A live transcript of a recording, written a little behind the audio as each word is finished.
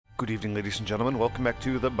Good evening, ladies and gentlemen. Welcome back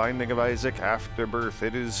to The Binding of Isaac Afterbirth.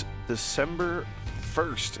 It is December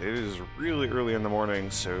 1st. It is really early in the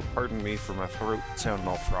morning, so pardon me for my throat sounding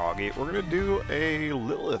all froggy. We're going to do a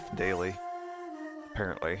Lilith daily,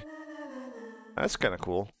 apparently. That's kind of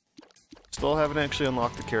cool. Still haven't actually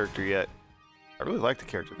unlocked the character yet. I really like the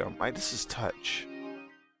character, though. Midas's touch.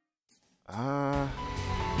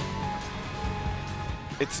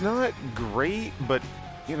 It's not great, but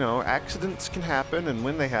you know, accidents can happen, and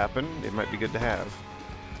when they happen, it might be good to have.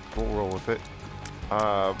 We'll roll with it.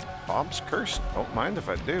 Bob's Curse. Don't mind if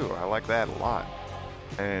I do. I like that a lot.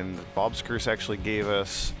 And Bob's Curse actually gave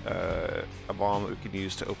us a bomb that we can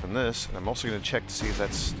use to open this. And I'm also going to check to see if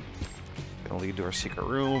that's going to lead to our secret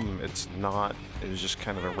room. It's not. It was just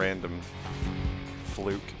kind of a random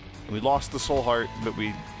fluke. And we lost the soul heart, but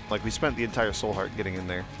we spent the entire soul heart getting in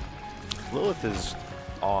there. Lilith is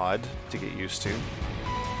odd to get used to.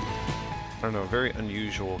 I don't know, very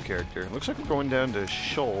unusual character. Looks like we're going down to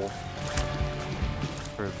Shoal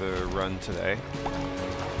for the run today.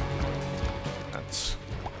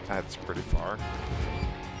 That's pretty far.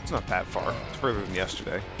 It's not that far. It's further than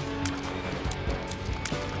yesterday.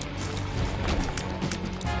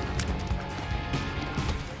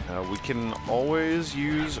 We can always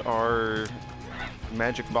use our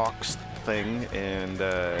magic box thing and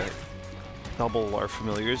double our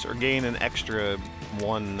familiars, or gain an extra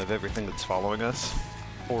one of everything that's following us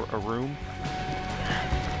for a room.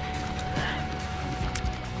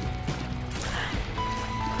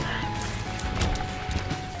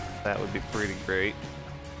 That would be pretty great.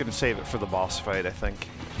 Gonna save it for the boss fight, I think.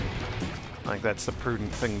 I think that's the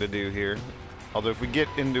prudent thing to do here. Although if we get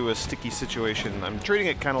into a sticky situation, I'm treating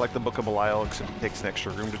it kind of like the Book of Belial, except it takes an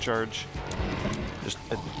extra room to charge. Just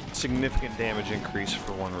a significant damage increase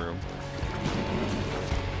for one room.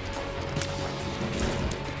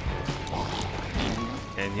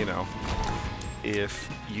 And, you know, if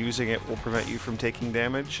using it will prevent you from taking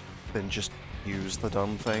damage, then just use the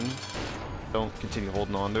dumb thing. Don't continue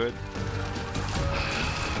holding on to it.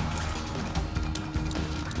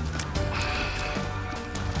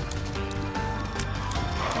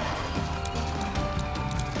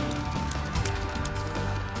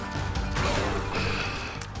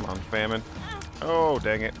 Come on, famine. Oh,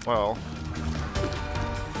 dang it. Well,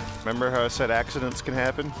 remember how I said accidents can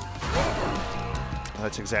happen?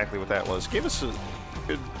 That's exactly what that was. Gave us a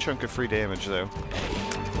good chunk of free damage, though.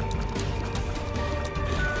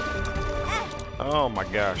 Oh my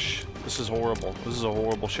gosh. This is horrible. This is a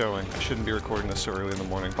horrible showing. I shouldn't be recording this so early in the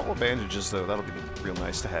morning. Couple of bandages, though. That'll be real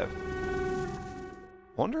nice to have.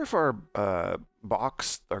 Wonder if our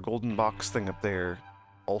box, our golden box thing up there,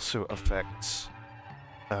 also affects,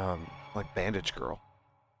 like Bandage Girl.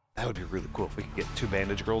 That would be really cool if we could get 2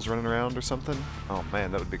 Bandage Girls running around or something. Oh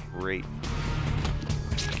man, that would be great.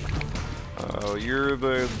 Oh, you're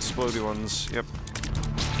the explodey ones. Yep.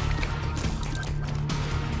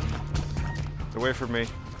 Get away from me.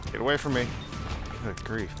 Get away from me. Good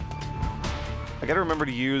grief. I gotta remember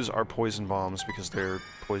to use our poison bombs because they're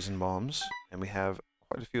poison bombs, and we have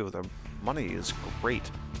quite a few of them. Money is great.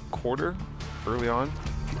 Quarter early on.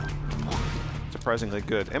 Surprisingly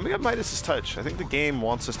good. And we got Midas's touch. I think the game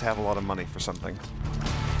wants us to have a lot of money for something.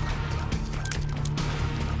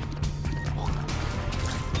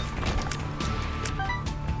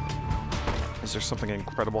 Is there something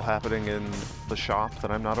incredible happening in the shop that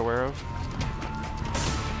I'm not aware of?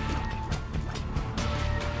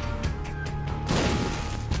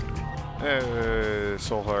 Hey,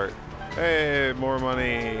 soul heart. Hey, more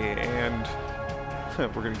money, and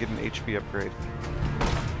we're gonna get an HP upgrade.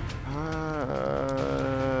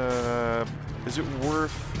 Is it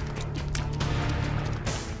worth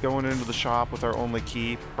going into the shop with our only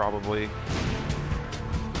key? Probably.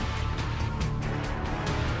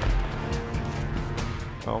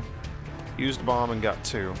 Oh, used bomb and got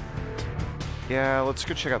 2. Yeah, let's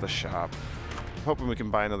go check out the shop. I'm hoping we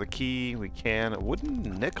can buy another key. We can. A wooden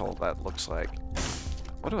nickel, that looks like. I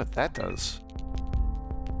wonder what that does.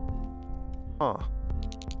 Huh.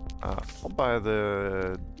 I'll buy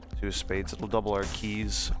the 2 spades. It'll double our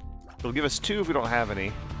keys. It'll give us 2 if we don't have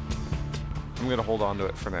any. I'm gonna hold on to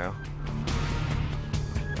it for now.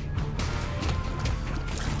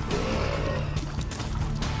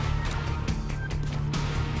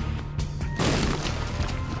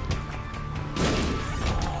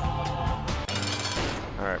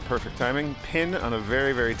 Alright, perfect timing. Pin on a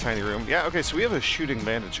very, very tiny room. Yeah, okay, so we have a shooting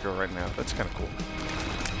bandage girl right now. That's kind of cool.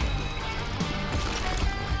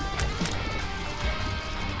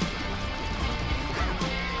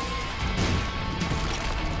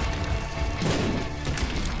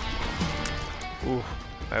 Ooh,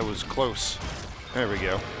 that was close. There we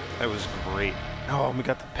go. That was great. Oh, and we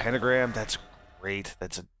got the pentagram. That's great.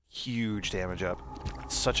 That's a huge damage up.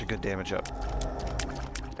 Such a good damage up.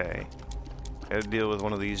 Okay. Gotta deal with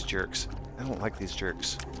one of these jerks. I don't like these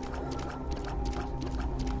jerks.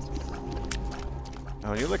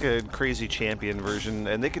 Oh, you're like a crazy champion version,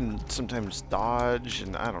 and they can sometimes dodge,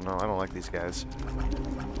 and I don't know. I don't like these guys.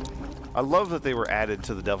 I love that they were added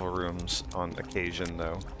to the Devil Rooms on occasion,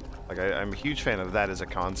 though. Like, I'm a huge fan of that as a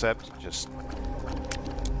concept. Just...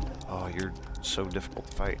 Oh, you're so difficult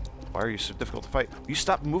to fight. Why are you so difficult to fight? You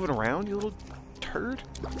stop moving around, you little turd?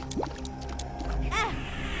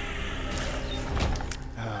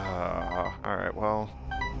 Alright, well...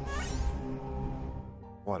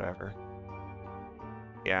 Whatever.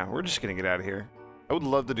 Yeah, we're just gonna get out of here. I would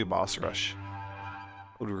love to do boss rush. I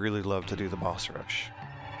would really love to do the boss rush.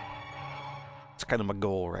 It's kind of my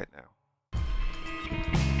goal right now.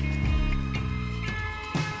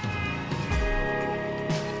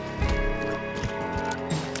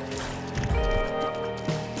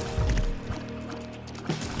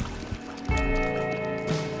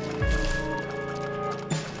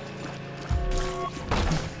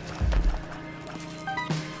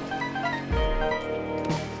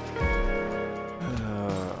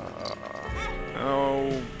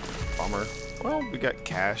 Oh, bummer. Well, we got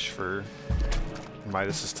cash for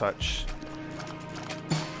Midas's touch.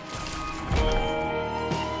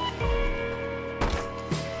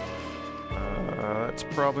 That's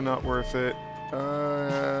probably not worth it.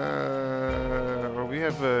 Well, we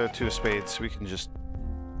have 2 of spades, so we can just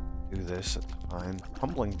do this. That's fine.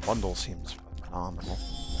 Humbling Bundle seems phenomenal.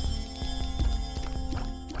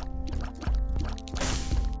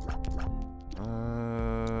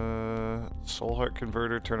 Soul Heart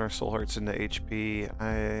Converter, turn our Soul Hearts into HP.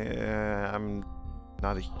 I'm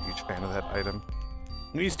not a huge fan of that item.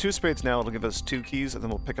 We use 2 spades now, it'll give us 2 keys, and then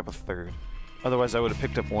we'll pick up a 3rd. Otherwise, I would have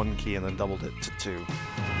picked up 1 key and then doubled it to 2.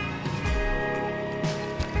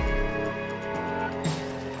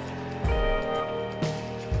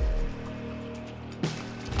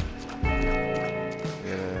 We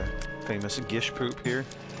got a famous Gish poop here.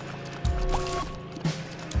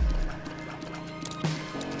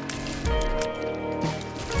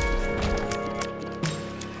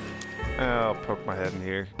 I'll poke my head in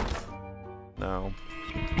here. No.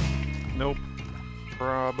 Nope.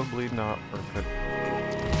 Probably not worth it.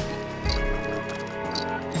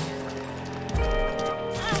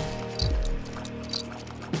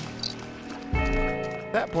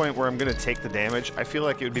 At that point where I'm gonna take the damage, I feel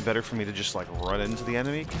like it would be better for me to just like run into the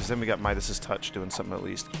enemy, because then we got Midas's touch doing something at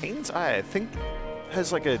least. Kane's Eye, I think,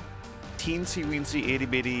 has like a teensy-weensy,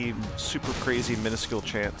 itty-bitty, super crazy, minuscule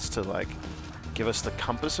chance to like give us the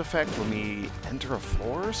compass effect when we enter a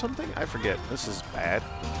floor or something? I forget. This is bad.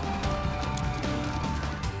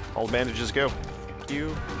 All bandages go. Thank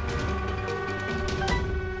you.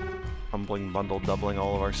 Humbling Bundle doubling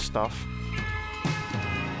all of our stuff.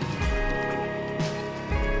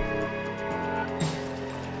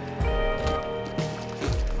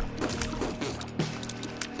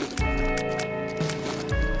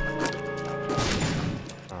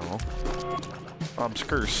 Oh. Bob's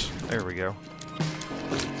Curse. There we go.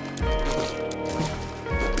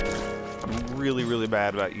 I'm really, really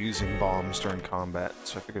bad about using bombs during combat,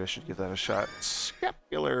 so I figured I should give that a shot.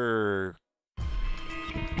 Scapular!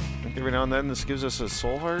 Every now and then this gives us a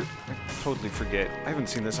soul heart. I totally forget. I haven't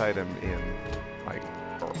seen this item in, like,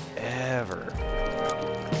 forever.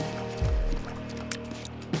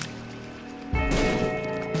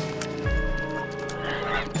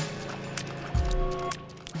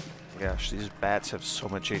 Gosh, these bats have so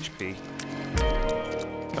much HP.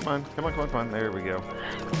 Come on, come on, come on, come on. There we go.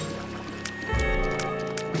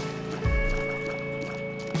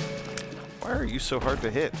 Why are you so hard to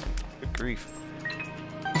hit? Good grief.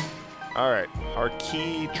 Alright, our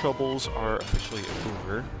key troubles are officially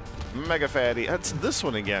over. Mega Fatty. That's this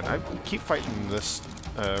one again. I keep fighting this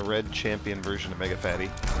red champion version of Mega Fatty.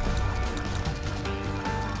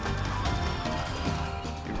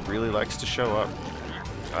 He really likes to show up.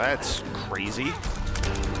 That's crazy.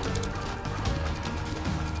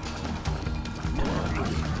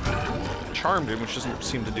 Charmed him, which doesn't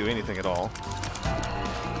seem to do anything at all.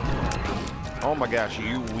 Oh my gosh,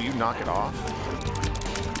 will you knock it off?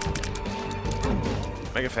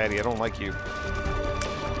 Mega Fatty, I don't like you.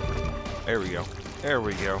 There we go. There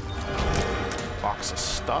we go. Box of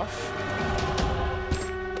stuff.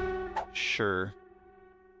 Sure.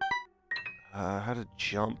 How to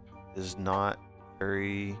jump is not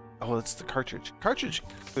very... Oh, that's the cartridge. Cartridge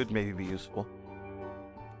could maybe be useful.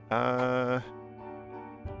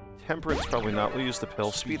 Temperance, probably not. We'll use the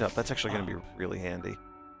pill. Speed up. That's actually going to be really handy.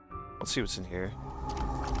 Let's see what's in here.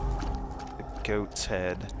 Goat's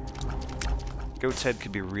Head. Goat's Head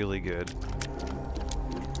could be really good.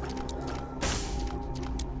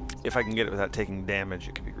 If I can get it without taking damage,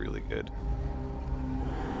 it could be really good.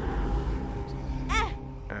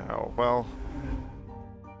 Oh, well.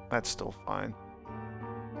 That's still fine.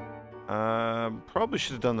 Probably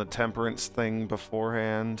should have done the temperance thing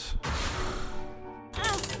beforehand.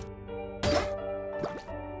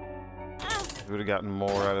 We would have gotten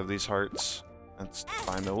more out of these hearts. That's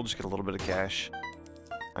fine though, we'll just get a little bit of cash.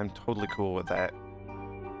 I'm totally cool with that.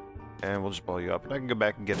 And we'll just blow you up. And I can go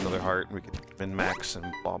back and get another heart, and we can min-max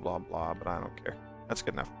and blah blah blah, but I don't care. That's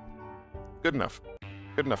good enough. Good enough.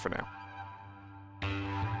 Good enough for now.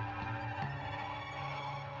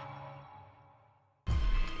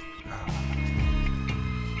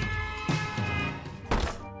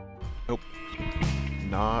 Nope.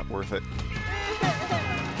 Not worth it.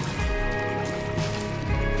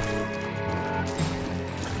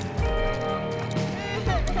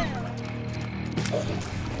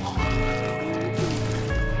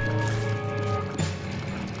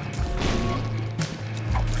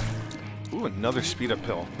 Ooh, another speed up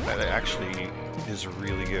pill. That actually is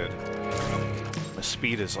really good. The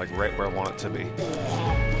speed is like right where I want it to be.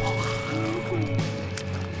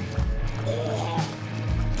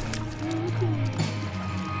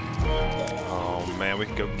 Oh man, we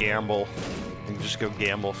can go gamble. We can just go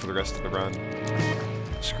gamble for the rest of the run.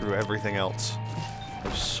 Screw everything else.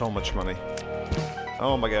 There's so much money.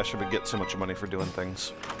 Oh my gosh, I would get so much money for doing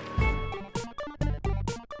things.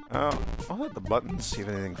 I'll hit the buttons, see if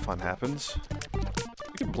anything fun happens.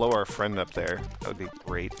 We can blow our friend up there. That would be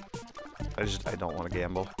great. I don't want to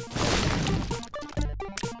gamble.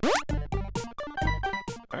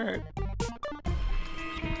 Alright.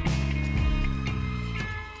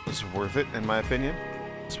 This is worth it, in my opinion.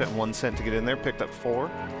 Spent 1 cent to get in there, picked up 4.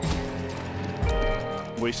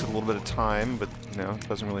 Wasted a little bit of time, but, you know, it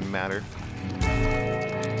doesn't really matter.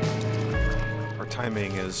 Our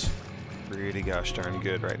timing is pretty gosh darn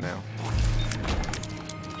good right now.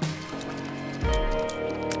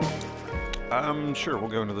 Sure, we'll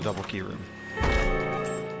go into the double key room.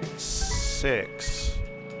 6.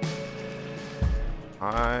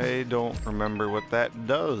 I don't remember what that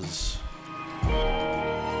does.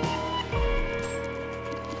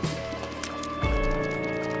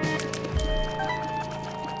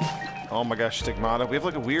 Oh my gosh, Stigmata. We have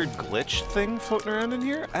like a weird glitch thing floating around in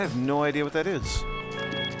here? I have no idea what that is.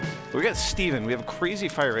 We got Steven. We have a crazy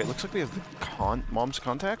fire rate. Looks like we have the mom's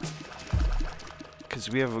contact. Because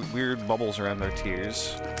we have weird bubbles around our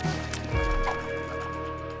tears.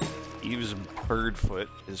 Eve's bird foot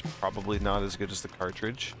is probably not as good as the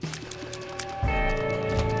cartridge.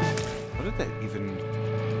 What did that even...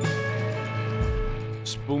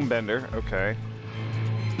 Spoonbender, okay.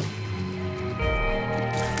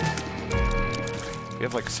 We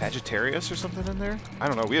have like Sagittarius or something in there? I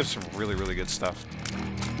don't know, we have some really, really good stuff.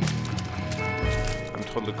 I'm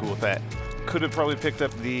totally cool with that. Could have probably picked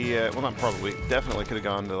up the, well not probably, definitely could have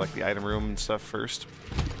gone to like the item room and stuff first.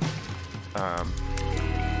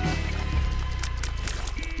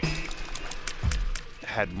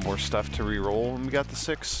 Had more stuff to re-roll when we got the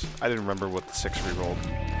 6. I didn't remember what the 6 re-rolled.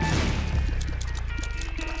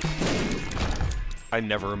 I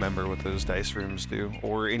never remember what those dice rooms do,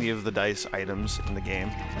 or any of the dice items in the game.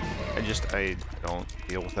 I don't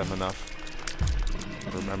deal with them enough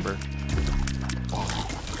to remember.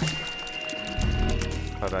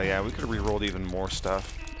 But yeah, we could have re-rolled even more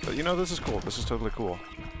stuff. But you know, this is cool. This is totally cool.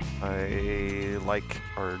 I like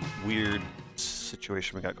our weird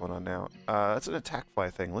situation we got going on now. That's an attack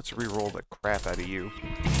fly thing. Let's re-roll the crap out of you.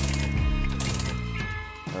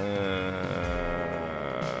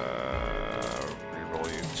 Re-roll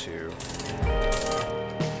you to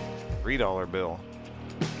 $3 bill.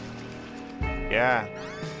 Yeah,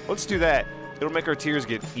 let's do that. It'll make our tiers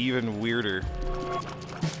get even weirder.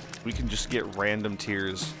 We can just get random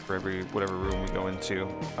tiers for whatever room we go into.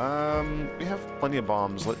 We have plenty of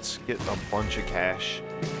bombs. Let's get a bunch of cash.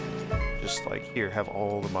 Just like, here, have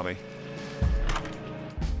all the money.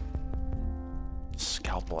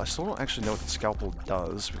 Scalpel. I still don't actually know what the scalpel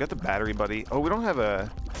does. We got the battery buddy. Oh, we don't have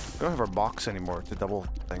our box anymore to double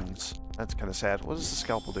things. That's kind of sad. What does the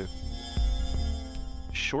scalpel do?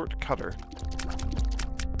 Short cutter.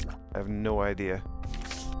 I have no idea.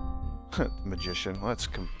 Magician. Well, that's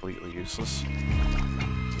completely useless.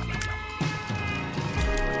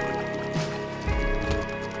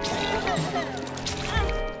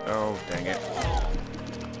 Oh, dang it.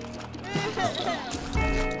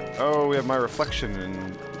 Oh, we have my reflection,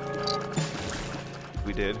 and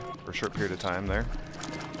we did for a short period of time there.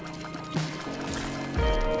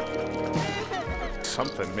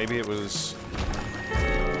 something. Maybe it was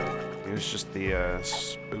just the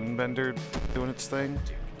spoon bender doing its thing.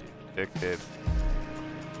 Addicted.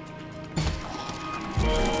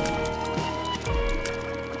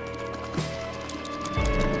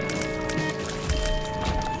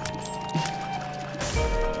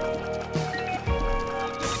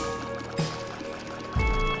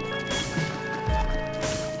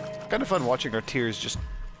 Kind of fun watching our tiers just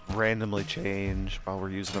randomly change while we're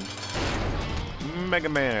using them. Mega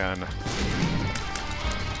Man.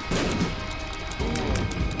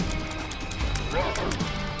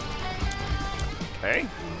 Okay.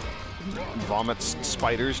 Vomits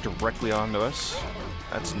spiders directly onto us.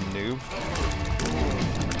 That's new.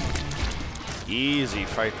 Easy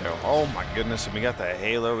fight though. Oh my goodness, and we got the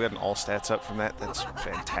halo. We got an all stats up from that. That's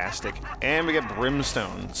fantastic. And we got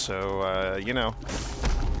brimstone, so you know.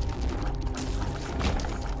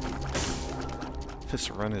 This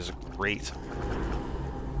run is great.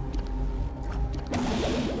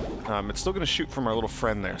 It's still gonna shoot from our little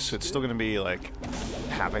friend there, so it's still gonna be like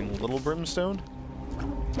having little brimstone.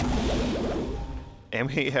 And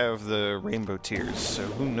we have the rainbow tears, so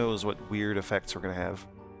who knows what weird effects we're gonna have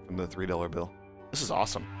from the $3 bill. This is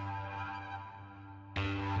awesome.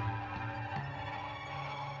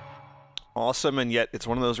 Awesome, and yet it's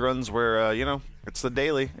one of those runs where, you know, it's the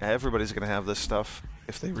daily. Everybody's gonna have this stuff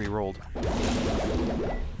if they re-rolled.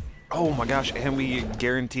 Oh my gosh, and we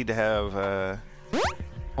guaranteed to have,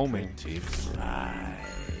 homing.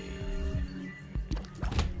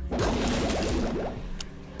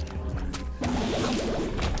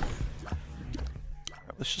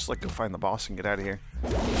 Let's just like go find the boss and get out of here.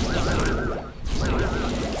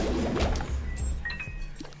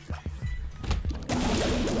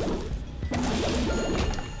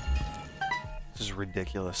 This is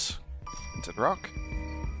ridiculous. Tinted rock.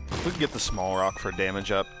 If we could get the small rock for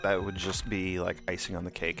damage up, that would just be like icing on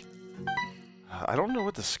the cake. I don't know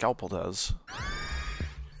what the scalpel does.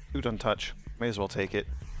 Food untouch. May as well take it.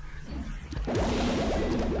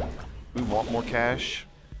 We want more cash.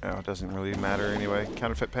 No, it doesn't really matter anyway.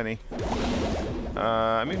 Counterfeit penny.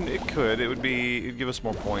 I mean, it could. It'd give us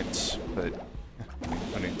more points, but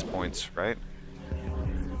who needs points, right?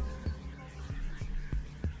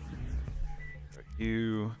 But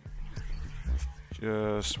you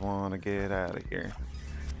just want to get out of here.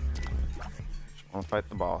 Just want to fight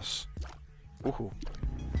the boss. Woohoo.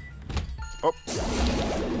 Oh!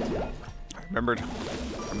 I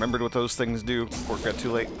remembered what those things do before it got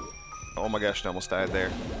too late. Oh my gosh, I almost died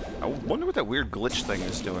there. I wonder what that weird glitch thing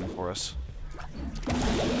is doing for us.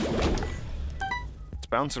 It's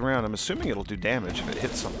bouncing around. I'm assuming it'll do damage if it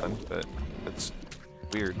hits something, but it's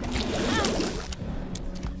weird.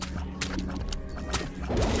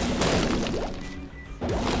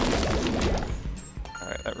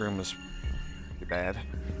 Alright, that room is pretty bad.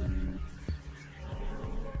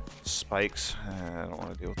 Spikes. I don't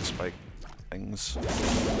want to deal with the spike things.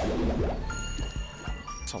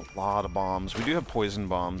 It's a lot of bombs. We do have poison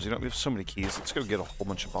bombs. You know, we have so many keys. Let's go get a whole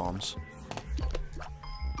bunch of bombs.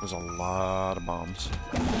 There's a lot of bombs.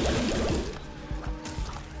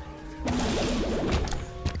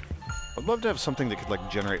 I'd love to have something that could, like,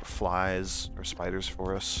 generate flies or spiders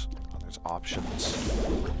for us. Oh, there's options.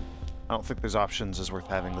 I don't think there's options is worth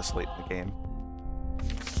having this late in the game.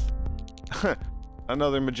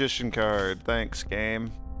 Another magician card. Thanks,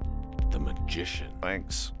 game. The magician.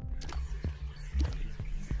 Thanks.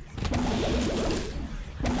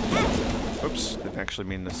 Oops, didn't actually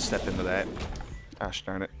mean to step into that. Gosh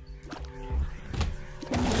darn it.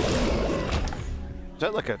 Is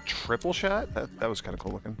that like a triple shot? That was kind of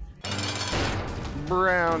cool looking.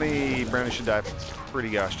 Brownie! Brownie should die pretty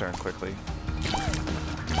gosh darn quickly.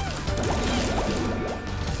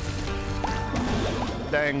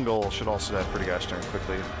 Dangle should also die pretty gosh darn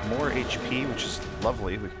quickly. More HP, which is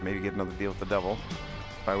lovely. We can maybe get another deal with the devil.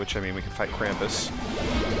 By which I mean we can fight Krampus.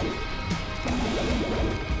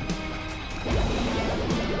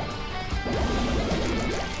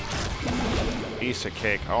 Piece of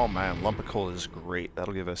cake. Oh man, lump of coal is great.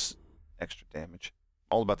 That'll give us extra damage.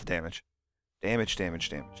 All about the damage. Damage, damage,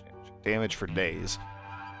 damage, damage. Damage for days.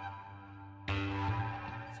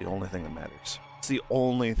 It's the only thing that matters. It's the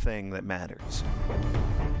only thing that matters.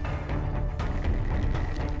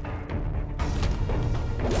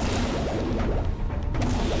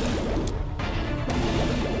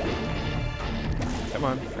 Come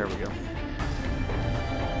on, there we go.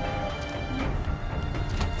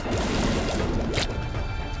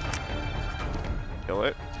 Kill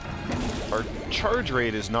it. Our charge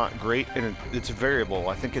rate is not great, and it's variable.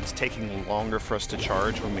 I think it's taking longer for us to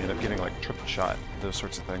charge when we end up getting like triple shot, those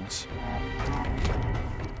sorts of things.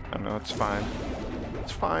 I don't know, it's fine.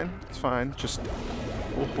 It's fine. It's fine. Just...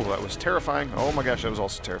 Oh, that was terrifying. Oh my gosh, that was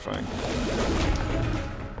also terrifying.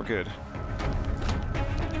 We're good.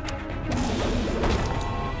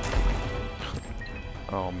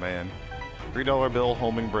 Oh man. $3 bill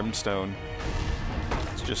homing brimstone.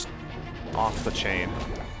 It's just off the chain.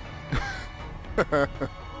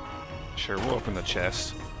 Sure, we'll open the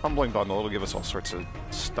chest. Humbling bundle, it'll give us all sorts of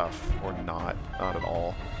stuff, or not. Not at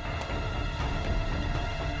all.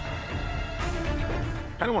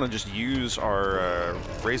 I kind of want to just use our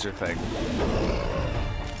razor thing.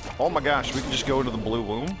 Oh my gosh, we can just go into the blue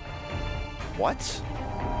womb? What?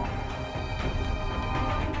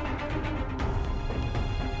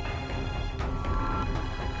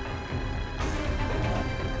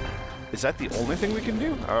 Is that the only thing we can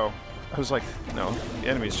do? Oh, I was like, no, the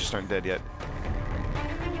enemies just aren't dead yet.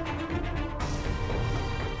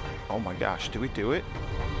 Oh my gosh, do we do it?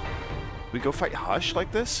 We go fight Hush like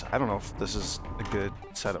this? I don't know if this is a good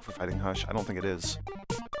setup for fighting Hush. I don't think it is.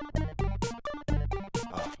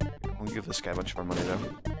 Oh, we'll give this guy a bunch of our money, though.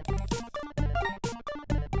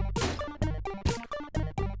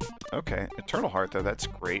 Okay, Eternal Heart, though, that's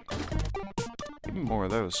great. Give me more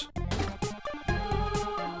of those.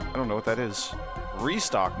 I don't know what that is.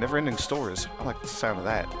 Restock, never-ending stores. I like the sound of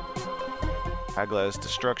that. Agla's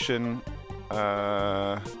Destruction.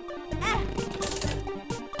 Yeah,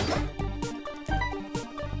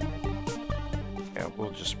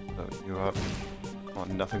 we'll just load you up. I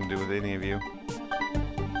want nothing to do with any of you.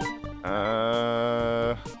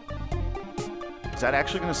 Is that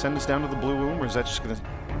actually going to send us down to the blue womb, or is that just going to...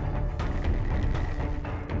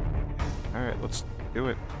 Alright, let's do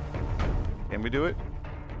it. Can we do it?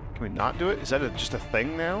 Can we not do it? Is that just a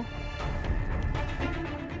thing now?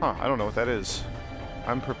 Huh, I don't know what that is.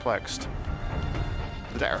 I'm perplexed.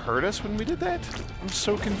 Did that hurt us when we did that? I'm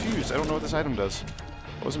so confused. I don't know what this item does.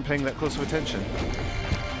 I wasn't paying that close of attention.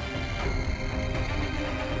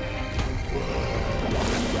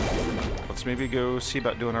 Let's maybe go see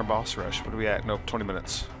about doing our boss rush. What are we at? Nope, 20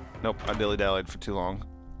 minutes. Nope, I dilly-dallied for too long.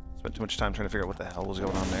 Spent too much time trying to figure out what the hell was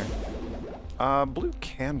going on there. Blue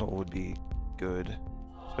candle would be good.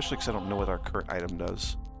 Especially because I don't know what our current item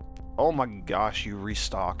does. Oh my gosh, you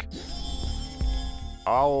restock.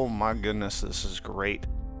 Oh my goodness, this is great.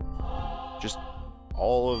 Just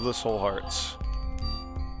all of the soul hearts.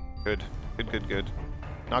 Good, good, good, good.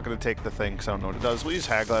 Not going to take the thing because I don't know what it does. We'll use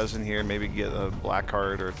Haglaz in here, maybe get a black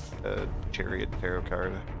card or a Chariot tarot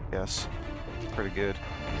card, I guess. Pretty good.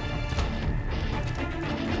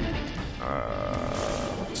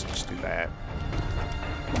 Let's just do that.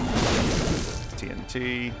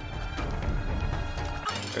 TNT.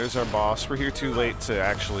 There's our boss. We're here too late to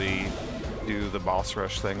actually do the boss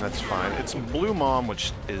rush thing. That's fine. It's Blue Mom,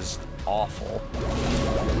 which is awful.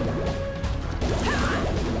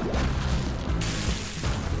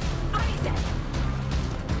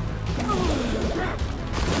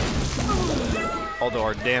 Although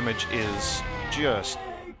our damage is just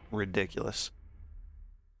ridiculous.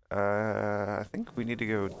 I think we need to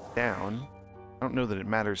go down. I don't know that it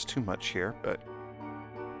matters too much here, but...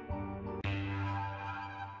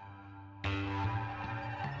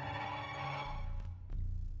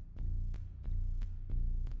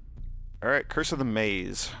 Alright, Curse of the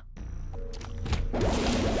Maze.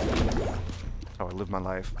 How I live my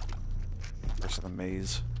life. Curse of the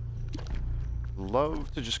Maze.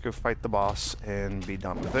 Love to just go fight the boss and be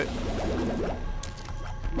done with it.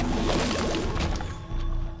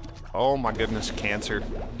 Oh my goodness, cancer.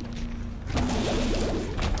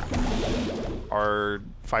 Our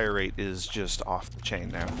fire rate is just off the chain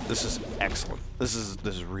now. This is excellent. This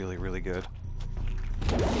is really, really good.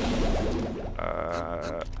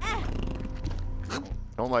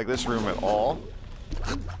 Don't like this room at all.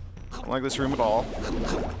 Don't like this room at all.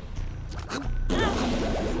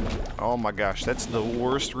 Oh my gosh, that's the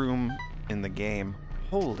worst room in the game.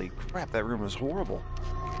 Holy crap, that room is horrible.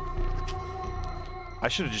 I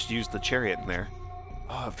should have just used the chariot in there.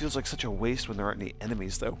 Oh, it feels like such a waste when there aren't any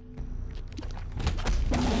enemies, though.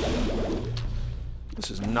 This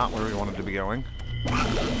is not where we wanted to be going.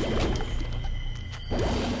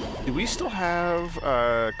 Do we still have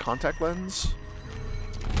contact lens?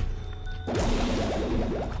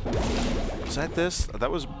 Is that this? That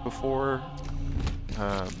was before...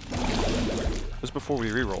 it was before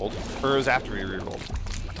we re-rolled. Or it was after we re-rolled.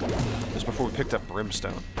 It was before we picked up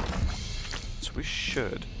Brimstone. So we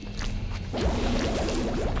should.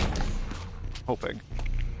 Hoping.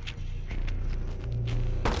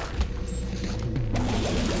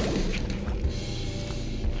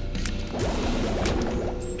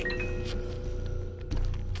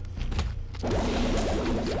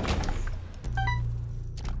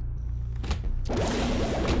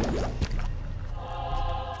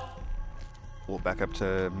 We'll back up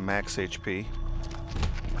to max HP.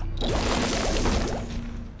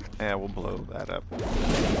 And we'll blow that up.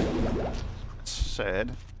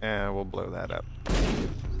 Said, and we'll blow that up.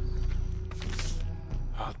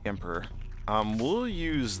 Oh, the Emperor. We'll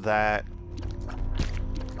use that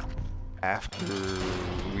after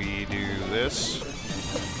we do this.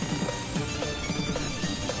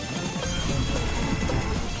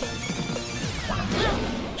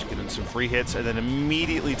 Just get in some free hits and then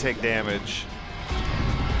immediately take damage.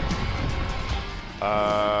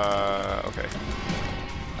 Okay.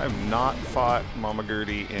 I have not fought Mama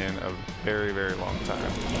Gertie in a very, very long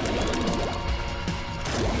time.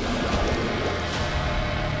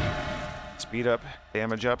 Speed up,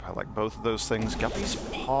 damage up. I like both of those things. Guppy's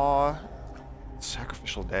Paw,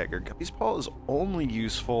 Sacrificial Dagger. Guppy's Paw is only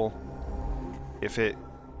useful if it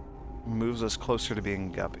moves us closer to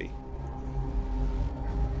being Guppy.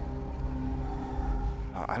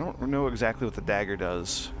 I don't know exactly what the dagger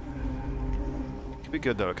does. Be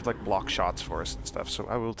good though, it could like block shots for us and stuff, so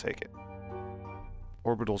I will take it.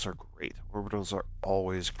 Orbitals are great. Orbitals are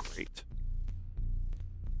always great.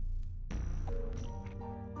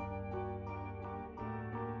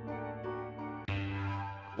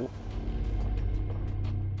 Ooh.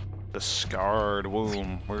 The scarred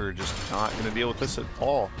womb. We're just not gonna deal with this at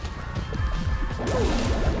all.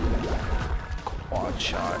 Quad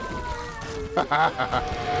shot.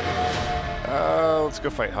 Let's go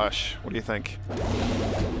fight Hush. What do you think?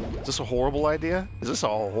 Is this a horrible idea? Is this a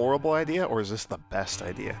horrible idea, or is this the best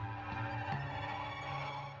idea?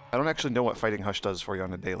 I don't actually know what fighting Hush does for you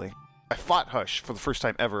on a daily. I fought Hush for the first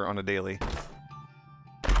time ever on a daily.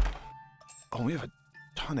 Oh, we have a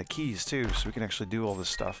ton of keys, too, so we can actually do all this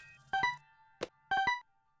stuff.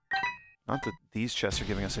 Not that these chests are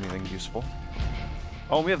giving us anything useful.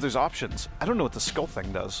 Oh, we have those options. I don't know what the skull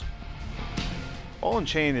thing does. Ball and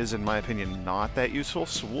chain is, in my opinion, not that useful,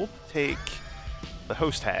 so we'll take the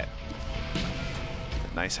host hat.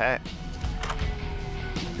 Nice hat.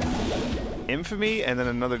 Infamy, and then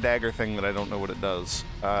another dagger thing that I don't know what it does.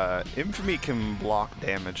 Infamy can block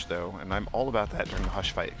damage, though, and I'm all about that during the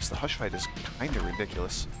Hush fight, because the Hush fight is kind of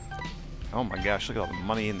ridiculous. Oh my gosh, look at all the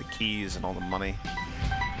money and the keys and all the money.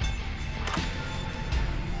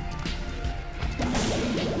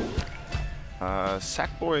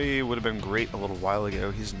 Sackboy would have been great a little while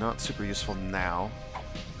ago. He's not super useful now.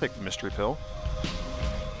 Take the mystery pill.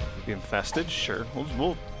 Be infested? Sure.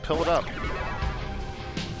 We'll pill it up.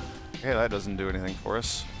 Okay, that doesn't do anything for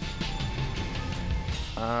us.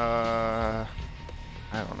 I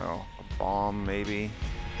don't know. A bomb, maybe.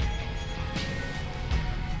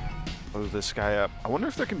 Blow this guy up. I wonder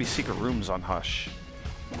if there can be secret rooms on Hush.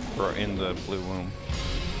 Or in the blue womb.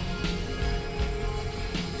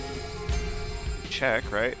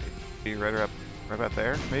 Check, right? Be right about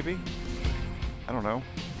there, maybe? I don't know.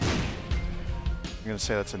 I'm gonna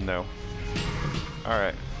say that's a no.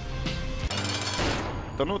 Alright.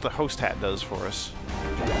 Don't know what the host hat does for us.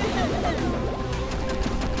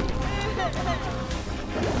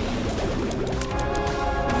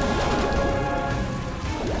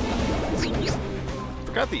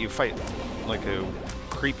 Forgot that you fight like a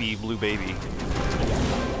creepy blue baby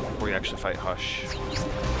before you actually fight Hush.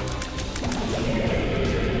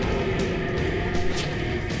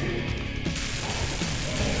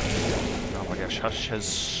 Oh my gosh, Hush has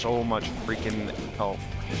so much freaking health.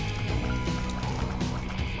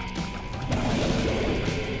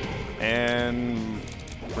 And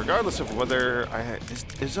regardless of whether I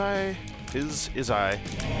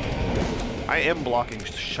am blocking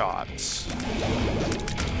shots.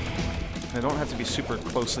 I don't have to be super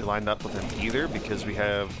closely lined up with him either because we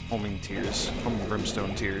have homing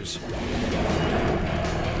brimstone tears.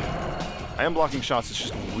 I am blocking shots, it's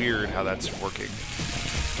just weird how that's working.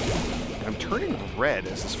 And I'm turning red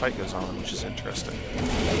as this fight goes on, which is interesting.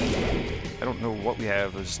 I don't know what we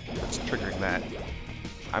have that's triggering that.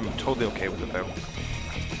 I'm totally okay with it though.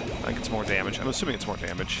 I think it's more damage. I'm assuming it's more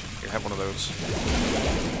damage. Here, have one of those.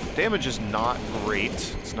 Damage is not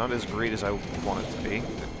great. It's not as great as I want it to be.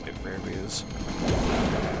 It rarely is.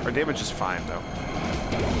 Our damage is fine though.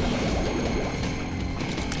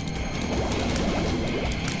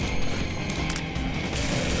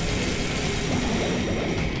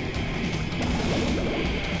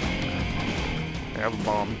 I have a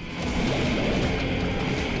bomb.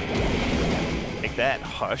 Take that,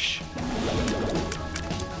 Hush.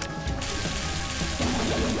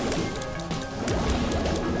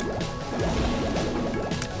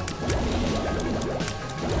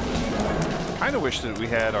 Kind of wish that we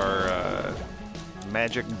had our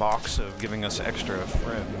magic box of giving us extra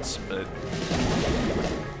friends, but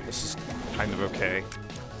this is kind of okay.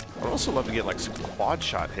 I'd also love to get like some quad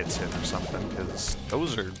shot hits in or something, because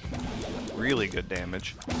those are really good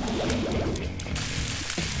damage.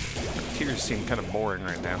 Tears seem kind of boring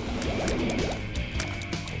right now.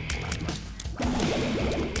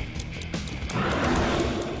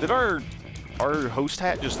 Did our host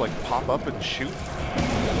hat just like pop up and shoot?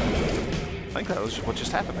 I think that was what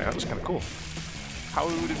just happened there. That was kind of cool. How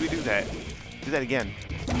did we do that? Do that again.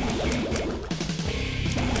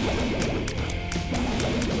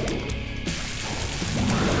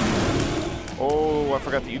 Oh, I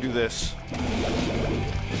forgot that you do this.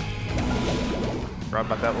 Forgot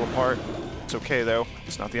about that little part. It's okay though.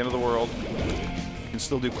 It's not the end of the world. You can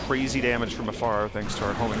still do crazy damage from afar thanks to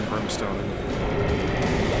our homing brimstone.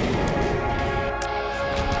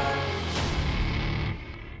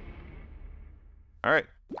 Alright.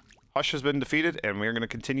 Hush has been defeated, and we're going to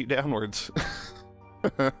continue downwards.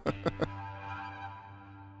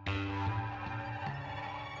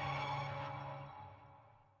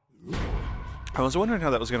 I was wondering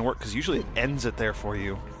how that was going to work, because usually it ends it there for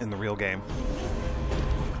you in the real game.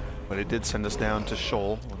 But it did send us down to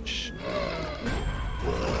Shoal, which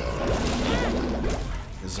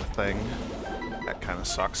is a thing. That kind of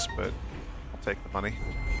sucks, but I'll take the money.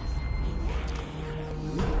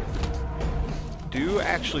 Do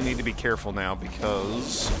actually need to be careful now,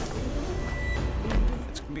 because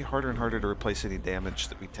it's going to be harder and harder to replace any damage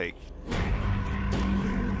that we take.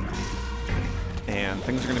 And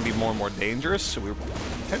things are going to be more and more dangerous, so we're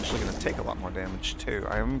potentially going to take a lot more damage too.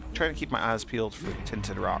 I'm trying to keep my eyes peeled for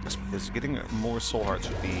tinted rocks, because getting more soul hearts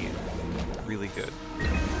would be really good.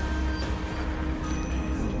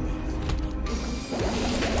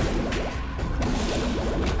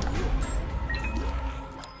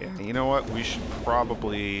 Yeah, you know what? We should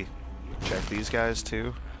probably check these guys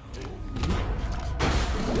too.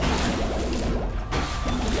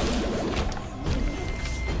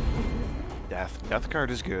 Death. Death card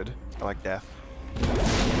is good. I like death.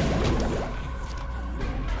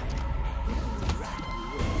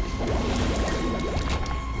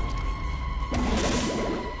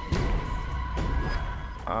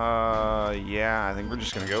 Yeah, I think we're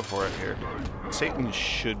just gonna go for it here. Satan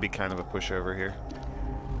should be kind of a pushover here.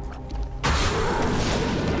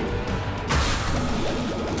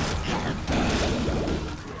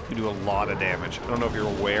 We do a lot of damage. I don't know if you're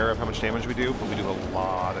aware of how much damage we do, but we do a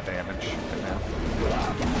lot of damage right now.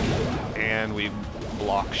 And we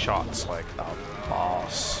block shots like a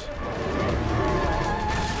boss.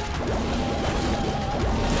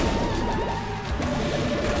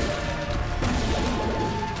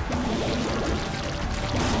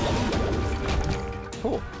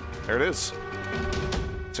 Cool. There it is.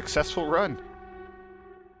 Successful run.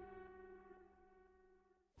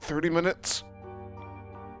 30 minutes.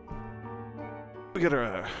 We got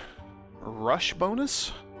a rush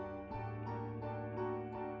bonus.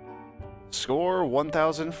 Score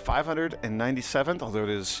 1,597th, although it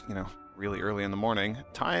is, you know, really early in the morning.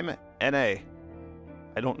 Time NA.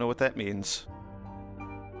 I don't know what that means.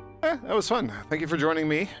 That was fun. Thank you for joining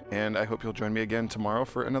me, and I hope you'll join me again tomorrow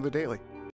for another daily.